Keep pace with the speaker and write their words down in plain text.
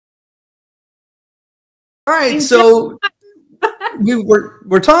All right, In just so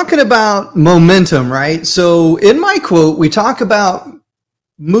we're talking about momentum, right? So in my quote, we talk about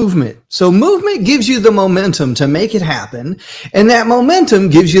movement. So movement gives you the momentum to make it happen, and that momentum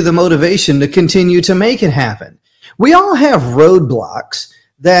gives you the motivation to continue to make it happen. We all have roadblocks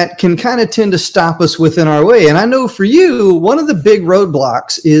that can kind of tend to stop us within our way. And I know for you, one of the big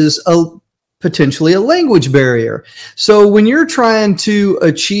roadblocks is potentially a language barrier. So when you're trying to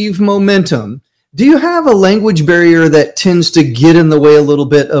achieve momentum, do you have a language barrier that tends to get in the way a little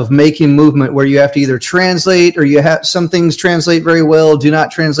bit of making movement, where you have to either translate, or you have some things translate very well, do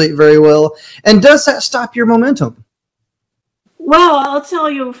not translate very well? And does that stop your momentum? Well, I'll tell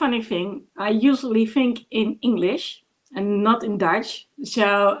you a funny thing. I usually think in English and not in Dutch.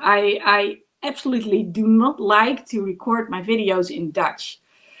 So I absolutely do not like to record my videos in Dutch.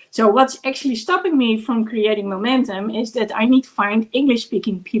 So what's actually stopping me from creating momentum is that I need to find English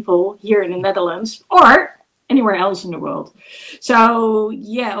speaking people here in the Netherlands or anywhere else in the world. So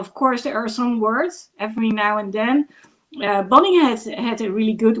yeah, of course there are some words every now and then. Bonnie had a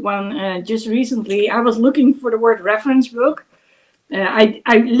really good one just recently. I was looking for the word reference book. I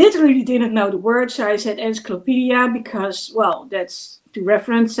literally didn't know the word, so I said encyclopedia because, well, that's to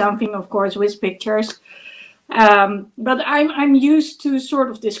reference something, of course, with pictures. But I'm used to sort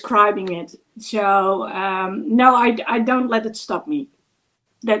of describing it. So no, I don't let it stop me.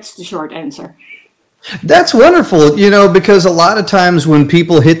 That's the short answer. That's wonderful, because a lot of times when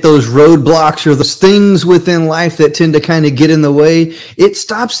people hit those roadblocks or those things within life that tend to kind of get in the way, it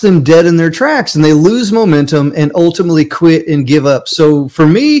stops them dead in their tracks and they lose momentum and ultimately quit and give up. So for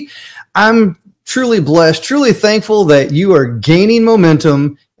me, I'm truly blessed, truly thankful that you are gaining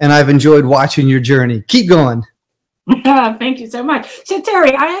momentum, and I've enjoyed watching your journey. Keep going. Thank you so much. So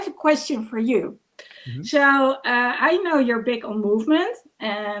Terry, I have a question for you. Mm-hmm. So I know you're big on movement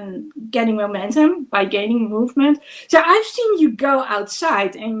and getting momentum by gaining movement. So I've seen you go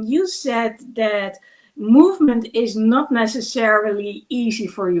outside and you said that movement is not necessarily easy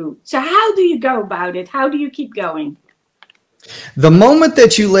for you. So how do you go about it? How do you keep going? The moment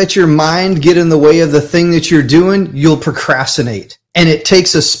that you let your mind get in the way of the thing that you're doing, you'll procrastinate. And it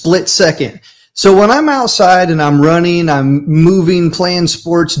takes a split second. So when I'm outside and I'm running, I'm moving, playing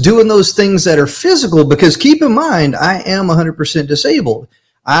sports, doing those things that are physical, because keep in mind, I am 100% disabled.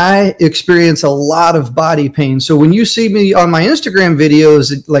 I experience a lot of body pain. So when you see me on my Instagram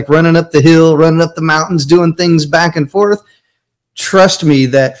videos, like running up the hill, running up the mountains, doing things back and forth, trust me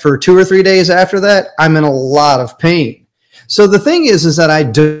that for 2 or 3 days after that, I'm in a lot of pain. So the thing is that I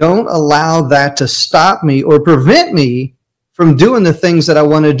don't allow that to stop me or prevent me from doing the things that I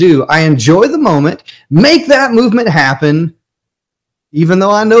want to do. I enjoy the moment, make that movement happen, even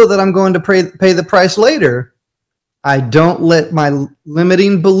though I know that I'm going to pay the price later. I don't let my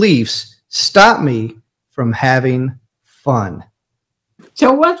limiting beliefs stop me from having fun.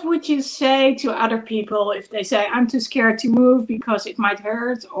 So what would you say to other people if they say, I'm too scared to move because it might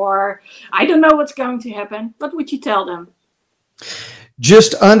hurt, or I don't know what's going to happen? What would you tell them?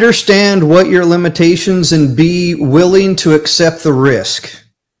 Just understand what your limitations and be willing to accept the risk.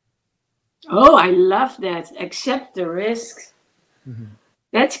 Oh, I love that. Accept the risk. Mm-hmm.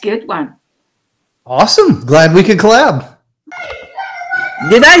 That's a good one. Awesome. Glad we could collab.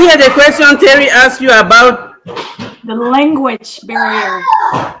 Did I hear the question Terry asked you about? The language barrier.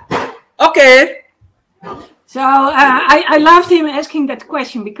 Okay. So I loved him asking that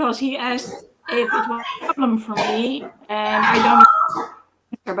question because he asked if it was a problem for me, and I don't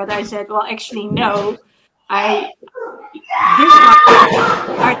answer, but I said, well, actually, no. I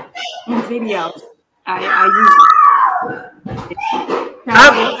dislike videos. I use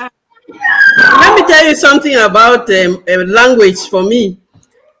it. Let me tell you something about language for me.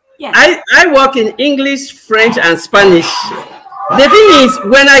 Yeah. I work in English, French, and Spanish. The thing is,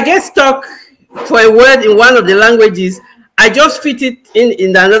 when I get stuck for a word in one of the languages, I just fit it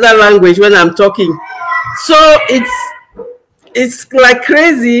in another language when I'm talking. So it's like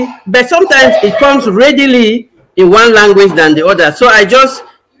crazy, but sometimes it comes readily in one language than the other. So I just,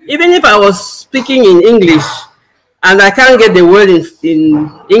 even if I was speaking in English and I can't get the word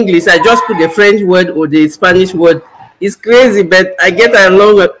in English, I just put the French word or the Spanish word. It's crazy, but I get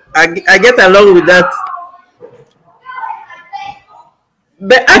along. I get along with that.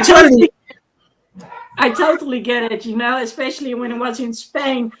 But actually, I totally get it, especially when I was in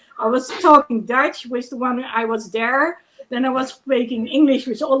Spain. I was talking Dutch with the one I was there. Then I was speaking English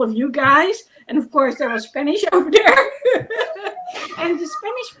with all of you guys. And of course, there was Spanish over there. And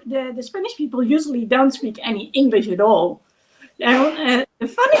the Spanish people usually don't speak any English at all. And the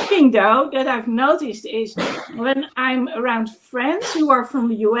funny thing, though, that I've noticed is when I'm around friends who are from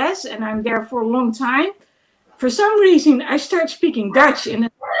the US and I'm there for a long time, for some reason, I start speaking Dutch, and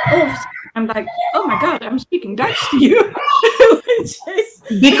then all of a sudden I'm like, oh my God, I'm speaking Dutch to you.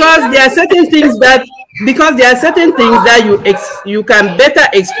 Because there are certain things that you can better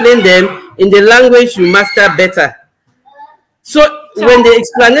explain them in the language you master better. So when the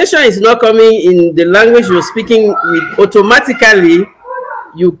explanation is not coming in the language you're speaking with, automatically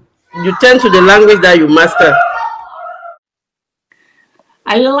you turn to the language that you master.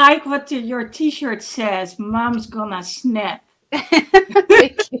 I like what your t-shirt says. Mom's gonna snap.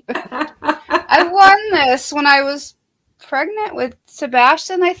 Thank you. I won this when I was pregnant with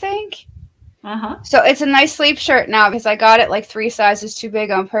Sebastian, I think. So it's a nice sleep shirt now because I got it like 3 sizes too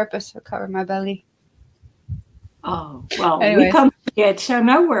big on purpose to cover my belly. Oh, well, anyways. We can't forget, so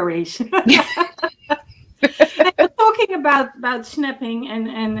no worries. Talking about snapping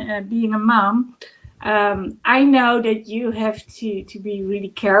and being a mom, I know that you have to be really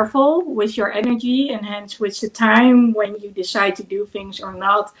careful with your energy and hence with the time when you decide to do things or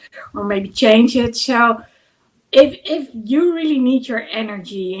not, or maybe change it. So if you really need your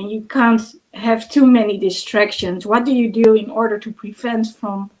energy and you can't have too many distractions, what do you do in order to prevent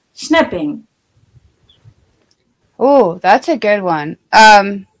from snapping? Oh, that's a good one.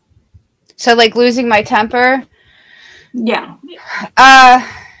 So like losing my temper? Yeah.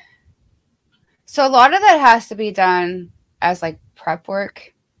 So a lot of that has to be done as like prep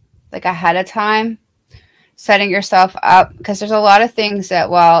work, like ahead of time, setting yourself up, because there's a lot of things that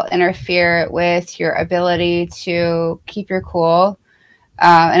will interfere with your ability to keep your cool.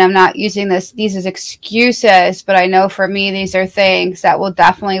 And I'm not using these as excuses, but I know for me, these are things that will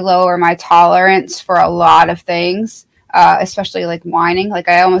definitely lower my tolerance for a lot of things, especially like whining. Like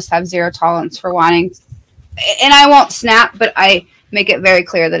I almost have 0 tolerance for whining, and I won't snap, but I make it very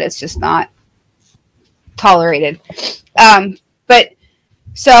clear that it's just not tolerated. But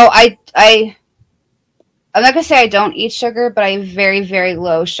so I'm not gonna say I don't eat sugar, but I have very, very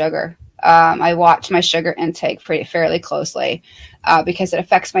low sugar. I watch my sugar intake fairly closely because it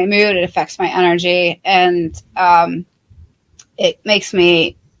affects my mood, it affects my energy, and it makes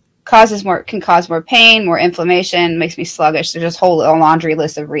me can cause more pain, more inflammation, makes me sluggish. There's just a laundry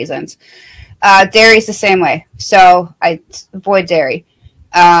list of reasons. Dairy is the same way, so I avoid dairy.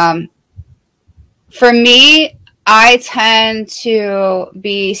 For me, I tend to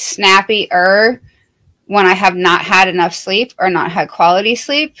be snappier when I have not had enough sleep or not had quality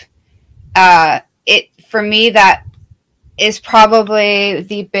sleep. For me, that is probably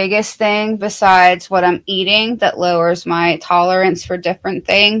the biggest thing besides what I'm eating that lowers my tolerance for different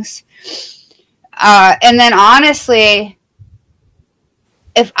things. And then honestly,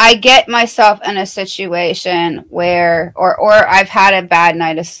 if I get myself in a situation where, or I've had a bad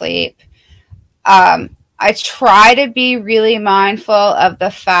night of sleep, I try to be really mindful of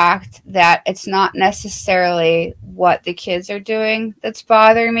the fact that it's not necessarily what the kids are doing that's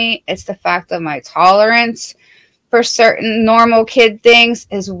bothering me. It's the fact that my tolerance for certain normal kid things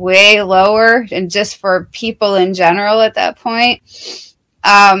is way lower than just for people in general at that point.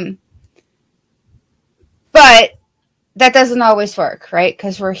 But that doesn't always work, right?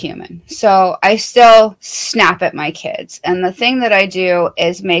 Because we're human. So I still snap at my kids. And the thing that I do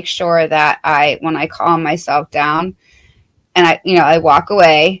is make sure that when I calm myself down and I walk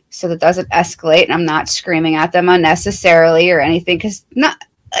away so that it doesn't escalate and I'm not screaming at them unnecessarily or anything. Because not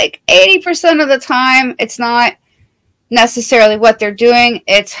like 80% of the time, it's not necessarily what they're doing.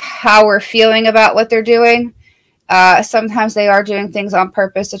 It's how we're feeling about what they're doing. Sometimes they are doing things on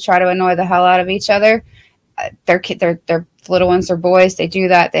purpose to try to annoy the hell out of each other. They're little ones, they're boys. They do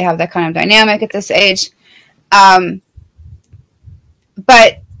that. They have that kind of dynamic at this age. But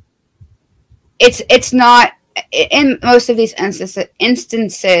it's not in most of these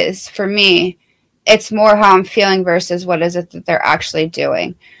instances for me. It's more how I'm feeling versus what is it that they're actually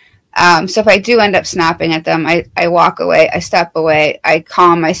doing. So if I do end up snapping at them, I walk away, I step away, I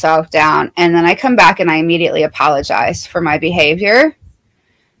calm myself down, and then I come back and I immediately apologize for my behavior.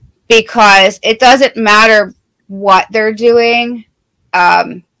 Because it doesn't matter what they're doing.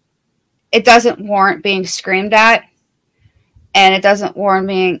 It doesn't warrant being screamed at. And it doesn't warrant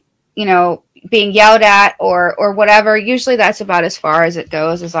being yelled at or whatever. Usually that's about as far as it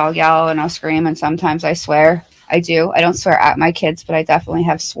goes, is I'll yell and I'll scream. And sometimes I swear. I do. I don't swear at my kids, but I definitely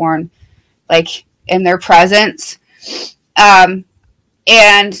have sworn like in their presence. And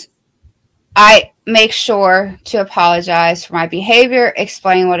I make sure to apologize for my behavior,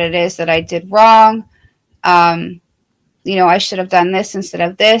 explain what it is that I did wrong. I should have done this instead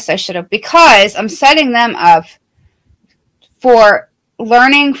of this. Because I'm setting them up for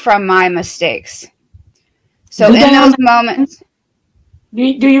learning from my mistakes. So in those moments. Do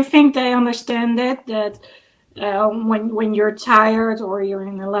you think they understand that when you're tired or you're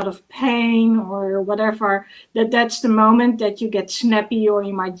in a lot of pain or whatever, that's the moment that you get snappy or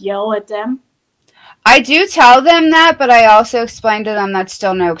you might yell at them? I do tell them that, but I also explain to them that's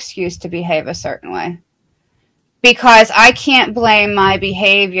still no excuse to behave a certain way. Because I can't blame my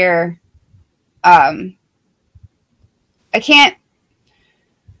behavior. I can't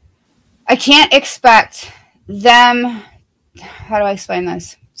expect them. How do I explain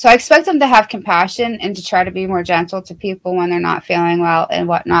this? So I expect them to have compassion and to try to be more gentle to people when they're not feeling well and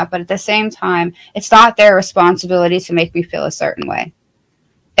whatnot. But at the same time, it's not their responsibility to make me feel a certain way.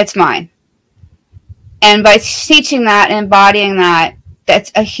 It's mine. And by teaching that and embodying that,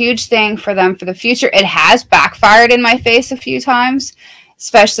 that's a huge thing for them for the future. It has backfired in my face a few times,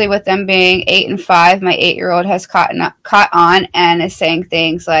 especially with them being 8 and 5. My 8-year-old has caught on and is saying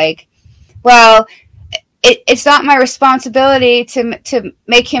things like, well, it's not my responsibility to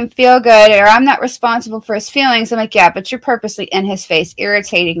make him feel good, or I'm not responsible for his feelings. I'm like, yeah, but you're purposely in his face,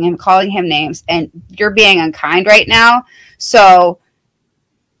 irritating him, calling him names, and you're being unkind right now. So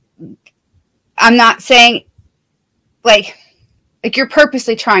I'm not saying like you're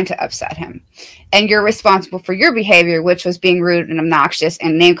purposely trying to upset him, and you're responsible for your behavior, which was being rude and obnoxious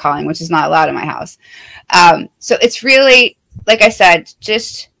and name calling, which is not allowed in my house. So it's really, like I said,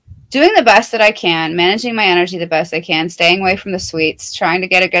 just doing the best that I can, managing my energy the best I can, staying away from the sweets, trying to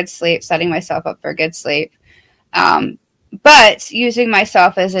get a good sleep, setting myself up for a good sleep. But using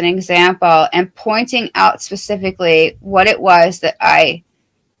myself as an example and pointing out specifically what it was that I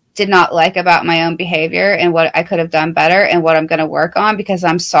did not like about my own behavior and what I could have done better and what I'm going to work on, because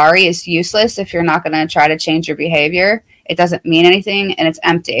I'm sorry is useless if you're not going to try to change your behavior. It doesn't mean anything and it's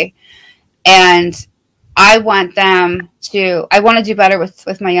empty. And I want to do better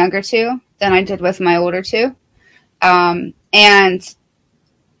with my younger two than I did with my older two. And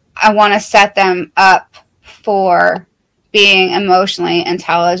I want to set them up for being emotionally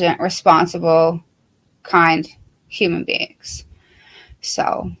intelligent, responsible, kind human beings.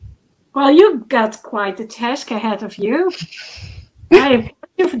 So. Well, you got quite a task ahead of you. I applaud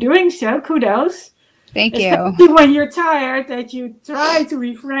you for doing so. Kudos. Thank you. Especially when you're tired, that you try to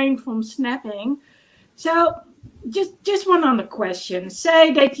refrain from snapping. So, just one other question.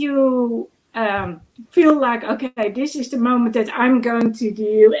 Say that you feel like, okay, this is the moment that I'm going to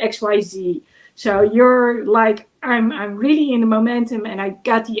do X, Y, Z. So you're like, I'm really in the momentum and I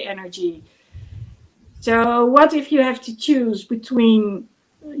got the energy. So what if you have to choose between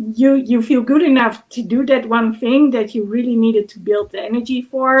you feel good enough to do that one thing that you really needed to build the energy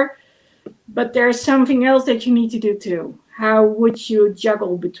for, but there's something else that you need to do too? How would you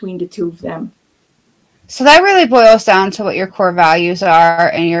juggle between the two of them? So that really boils down to what your core values are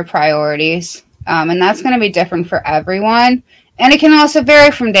and your priorities. And that's going to be different for everyone. And it can also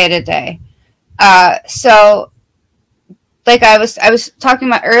vary from day to day. So like I was talking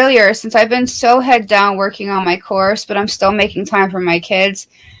about earlier, since I've been so head down working on my course, but I'm still making time for my kids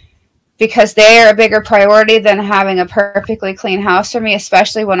because they are a bigger priority than having a perfectly clean house for me,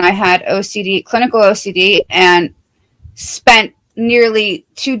 especially when I had OCD, clinical OCD, and spent nearly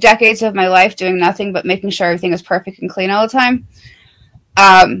 2 decades of my life doing nothing but making sure everything was perfect and clean all the time.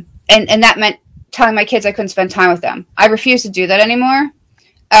 And that meant telling my kids I couldn't spend time with them. I refuse to do that anymore.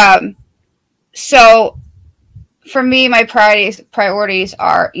 So for me, my priorities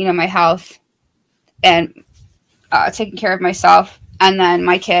are, my health and taking care of myself, and then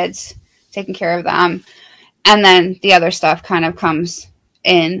my kids, taking care of them. And then the other stuff kind of comes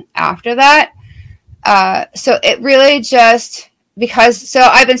in after that. So it really just, so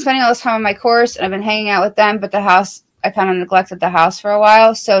I've been spending all this time on my course and I've been hanging out with them, but the house, I kind of neglected the house for a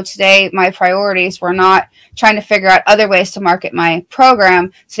while. So today my priorities were not trying to figure out other ways to market my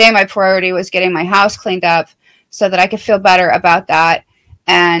program. Today my priority was getting my house cleaned up so that I could feel better about that.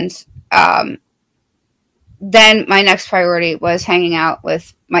 And then my next priority was hanging out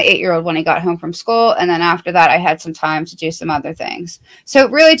with my 8-year-old when he got home from school. And then after that, I had some time to do some other things. So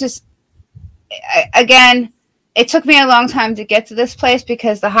really just, again, it took me a long time to get to this place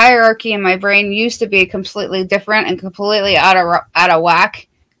because the hierarchy in my brain used to be completely different and completely out of whack,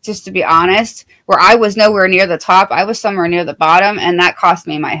 just to be honest, where I was nowhere near the top. I was somewhere near the bottom, and that cost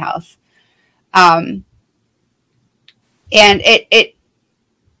me my health. And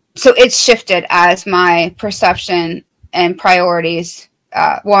so it's shifted as my perception and priorities,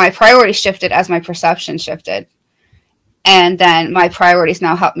 my priorities shifted as my perception shifted. And then my priorities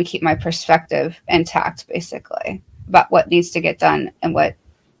now help me keep my perspective intact, basically, about what needs to get done and what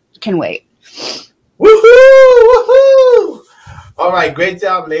can wait. Woohoo! Woohoo! All right, great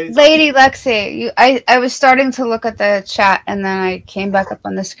job, ladies. Lady Lexi, I was starting to look at the chat and then I came back up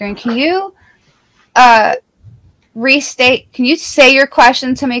on the screen. Can you restate? Can you say your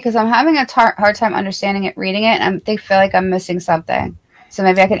question to me? Because I'm having a hard time understanding it, reading it, and I feel like I'm missing something. So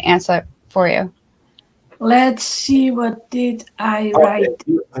maybe I can answer it for you. Let's see, what did I write?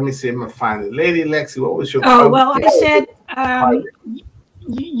 Okay. Let me see if I can find it. Lady Lexi, what was your Oh, well, I said,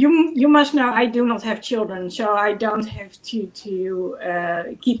 you must know I do not have children, so I don't have to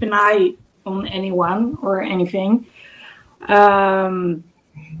keep an eye on anyone or anything. But,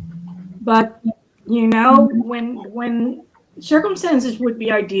 you know, when circumstances would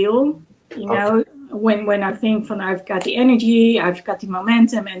be ideal, you know, when I think from I've got the energy, I've got the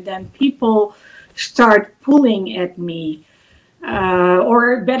momentum, and then people start pulling at me,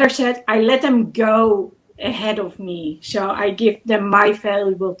 or better said, I let them go ahead of me, so I give them my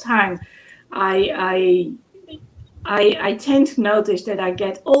valuable time. I tend to notice that I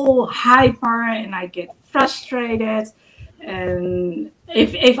get all hyper and I get frustrated, and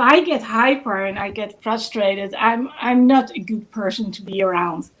if I get hyper and I get frustrated, I'm not a good person to be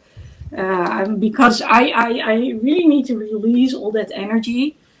around, because I really need to release all that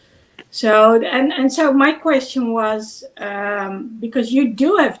energy. So so my question was, because you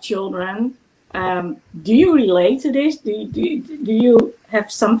do have children, do you relate to this? Do you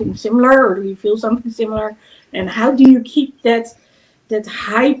have something similar, or do you feel something similar? And how do you keep that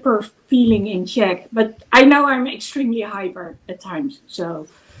hyper feeling in check? But I know I'm extremely hyper at times.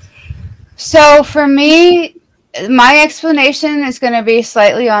 So for me, my explanation is going to be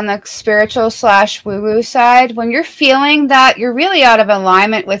slightly on the spiritual / woo-woo side. When you're feeling that you're really out of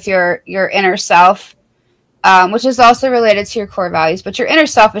alignment with your inner self, which is also related to your core values, but your inner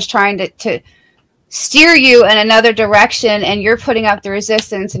self is trying to steer you in another direction, and you're putting up the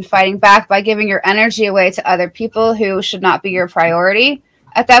resistance and fighting back by giving your energy away to other people who should not be your priority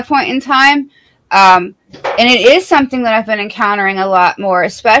at that point in time. And it is something that I've been encountering a lot more,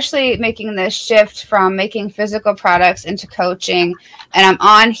 especially making this shift from making physical products into coaching. And I'm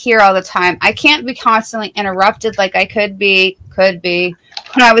on here all the time. I can't be constantly interrupted like I could be when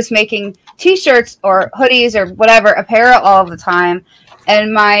I was making t-shirts or hoodies or whatever, apparel all the time.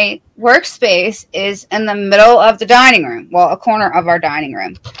 And my workspace is in the middle of the dining room, well, a corner of our dining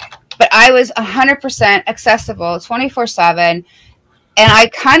room. But I was 100% accessible 24/7. And I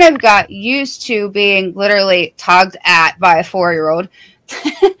kind of got used to being literally tugged at by a 4-year-old.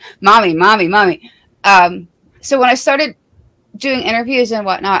 Mommy, mommy, mommy. So when I started doing interviews and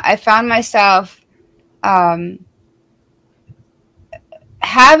whatnot, I found myself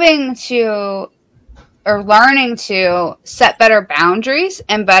having to, or learning to set better boundaries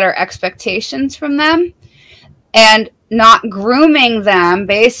and better expectations from them, and not grooming them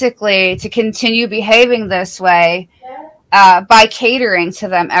basically to continue behaving this way. By catering to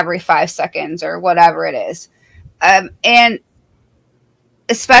them every 5 seconds or whatever it is. And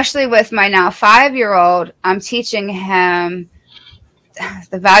especially with my now 5-year-old, I'm teaching him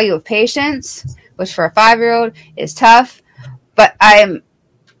the value of patience, which for a 5-year-old is tough, but I'm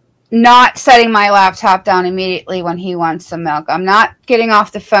not setting my laptop down immediately when he wants some milk. I'm not getting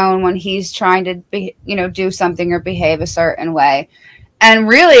off the phone when he's trying to do something or behave a certain way. And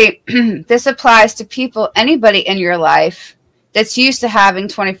really, this applies to people, anybody in your life that's used to having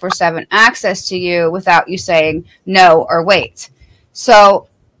 24/7 access to you without you saying no or wait. So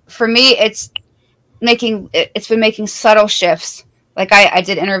for me, it's been making subtle shifts. Like I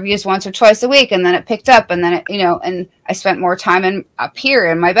did interviews once or twice a week, and then it picked up, and then it, and I spent more time up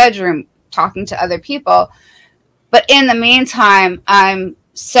here in my bedroom talking to other people. But in the meantime, I'm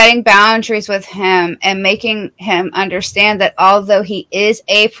setting boundaries with him and making him understand that although he is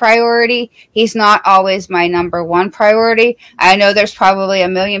a priority, he's not always my number one priority. I know there's probably a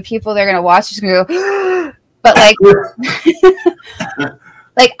million people that are going to watch this and go, but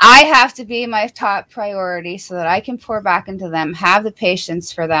like I have to be my top priority so that I can pour back into them, have the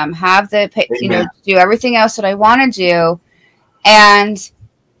patience for them, have the, do everything else that I want to do. And,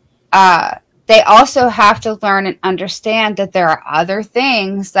 they also have to learn and understand that there are other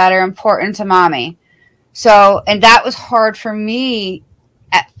things that are important to mommy. So, and that was hard for me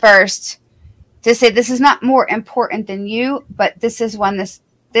at first to say, this is not more important than you, but this is when this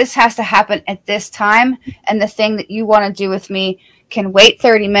has to happen at this time. And the thing that you want to do with me can wait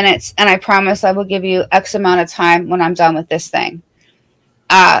 30 minutes. And I promise I will give you X amount of time when I'm done with this thing.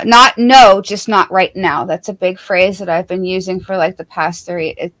 Not no, just not right now. That's a big phrase that I've been using for like the past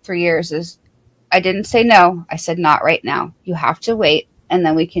 3 years is, I didn't say no. I said not right now. You have to wait, and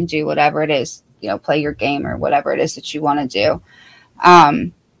then we can do whatever it is, play your game or whatever it is that you want to do.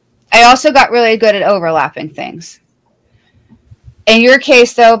 I also got really good at overlapping things. In your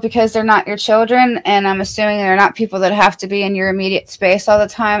case, though, because they're not your children, and I'm assuming they're not people that have to be in your immediate space all the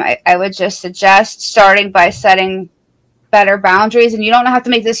time, I would just suggest starting by setting better boundaries. And you don't have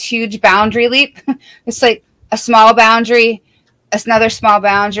to make this huge boundary leap. It's like a small boundary, another small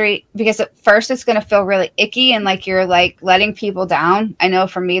boundary, because at first it's going to feel really icky and like you're like letting people down. I know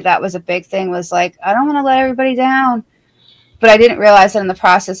for me that was a big thing, was like, I don't want to let everybody down. But I didn't realize that in the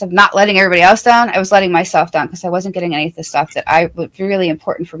process of not letting everybody else down, I was letting myself down, because I wasn't getting any of the stuff that I would be really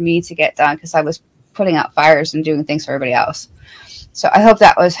important for me to get done, because I was putting out fires and doing things for everybody else. So I hope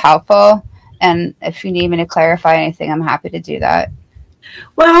that was helpful. And if you need me to clarify anything, I'm happy to do that.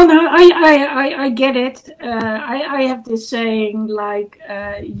 Well, no, I get it. I have this saying, like,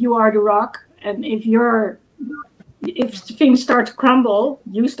 you are the rock, and if things start to crumble,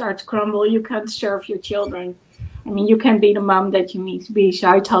 you start to crumble, you can't serve your children. I mean, you can be the mom that you need to be, so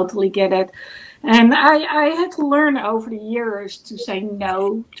I totally get it. And I had to learn over the years to say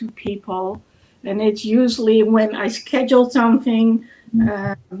no to people. And it's usually when I schedule something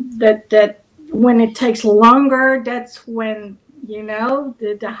that when it takes longer, that's when, you know,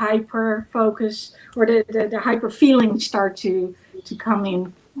 the hyper focus or the hyper feelings start to come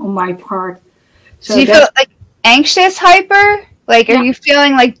in on my part. So you feel like anxious hyper? Like, are you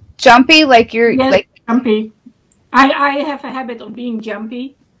feeling like jumpy? Like you're like jumpy. I have a habit of being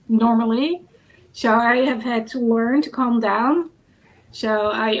jumpy normally, so I have had to learn to calm down.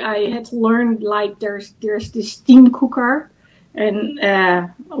 So I had to learn, like, there's this steam cooker, and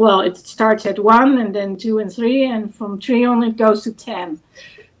well, it starts at 1 and then 2 and 3, and from 3 on it goes to 10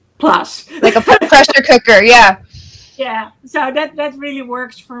 plus. Like a pressure cooker, yeah. Yeah, so that really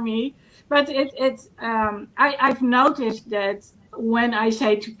works for me. But I've noticed that when I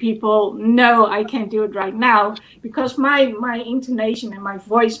say to people, no, I can't do it right now, because my intonation and my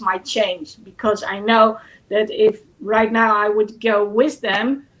voice might change, because I know that if right now I would go with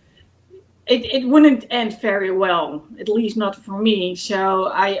them, it wouldn't end very well, at least not for me. So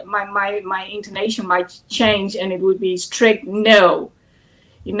my intonation might change, and it would be strict no.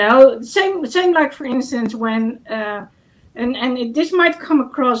 You know, same like, for instance, when this might come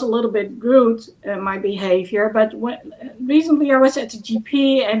across a little bit rude, my behavior, but recently I was at the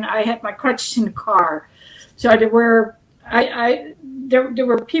GP and I had my crutches in the car. So there were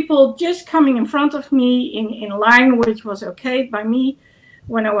people just coming in front of me in line, which was okay by me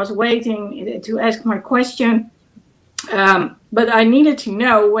when I was waiting to ask my question. But I needed to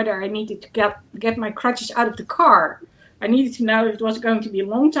know whether I needed to get my crutches out of the car. I needed to know if it was going to be a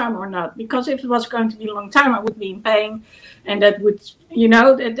long time or not, because if it was going to be a long time, I would be in pain, and that would, you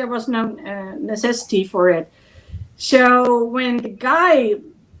know, that there was no necessity for it. So when the guy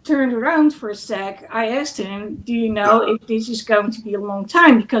turned around for a sec, I asked him, do you know if this is going to be a long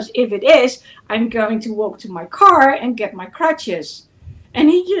time? Because if it is, I'm going to walk to my car and get my crutches. And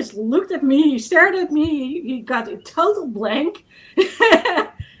he just looked at me, he stared at me, he got a total blank.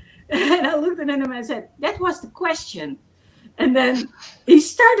 And I looked at him and I said, that was the question. And then he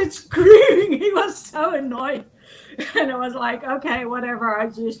started screaming. He was so annoyed. And I was like, okay, whatever. I'll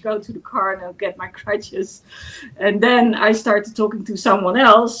just go to the car and I'll get my crutches. And then I started talking to someone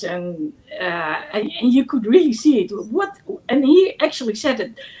else, and you could really see it. And he actually said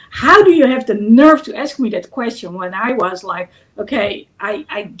it. How do you have the nerve to ask me that question, when I was like, okay,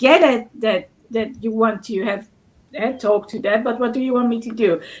 I get it that you want to have talk to that, but what do you want me to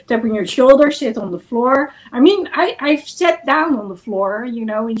do? Tap on your shoulder, sit on the floor? I mean, I've sat down on the floor, you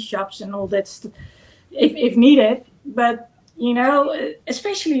know, in shops and all that stuff, if needed. But, you know,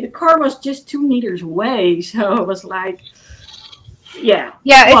 especially the car was just 2 meters away, so I was like, yeah.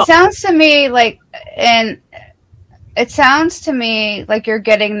 It sounds to me like, you're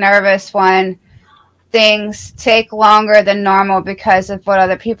getting nervous when things take longer than normal because of what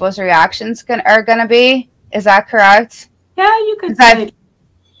other people's reactions are going to be. Is that correct? Yeah, you could say.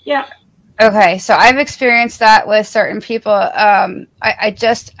 Yeah. Okay, so I've experienced that with certain people. I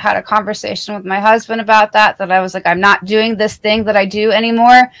just had a conversation with my husband about that I was like, I'm not doing this thing that I do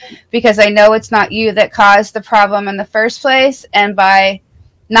anymore, because I know it's not you that caused the problem in the first place. And by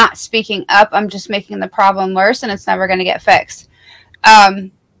not speaking up, I'm just making the problem worse, and it's never going to get fixed.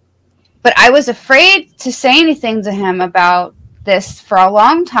 But I was afraid to say anything to him about this for a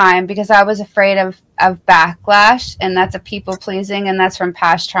long time, because I was afraid of backlash, and that's a people pleasing, and that's from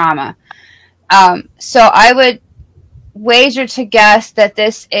past trauma. So I would wager to guess that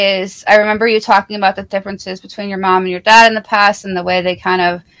this is, I remember you talking about the differences between your mom and your dad in the past, and the way they kind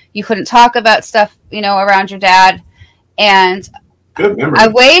of, you couldn't talk about stuff, you know, around your dad. And good memory. I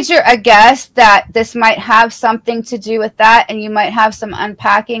wager a guess that this might have something to do with that, and you might have some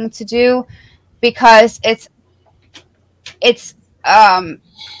unpacking to do, because it's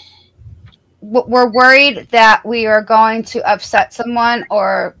we're worried that we are going to upset someone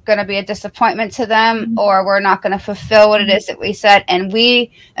or going to be a disappointment to them, or we're not going to fulfill what it is that we said, and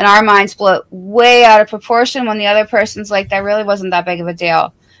we in our minds blow it way out of proportion when the other person's like, that really wasn't that big of a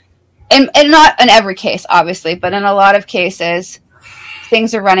deal. And not in every case, obviously, but in a lot of cases,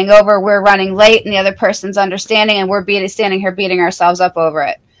 things are running over, we're running late, and the other person's understanding, and we're standing here beating ourselves up over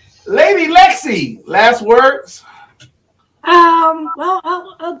it. Lady Lexi, last words. Well,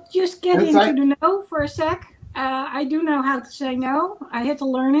 I'll just get into the no for a sec. I do know how to say no. I had to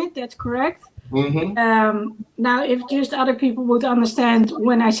learn it. That's correct. Now, if just other people would understand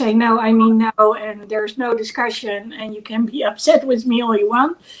when I say no, I mean no, and there's no discussion, and you can be upset with me all you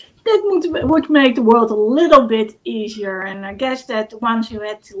want, that would make the world a little bit easier. And I guess that the ones who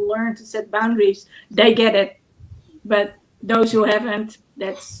had to learn to set boundaries, they get it. But those who haven't,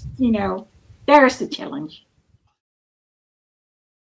 that's, there's the challenge.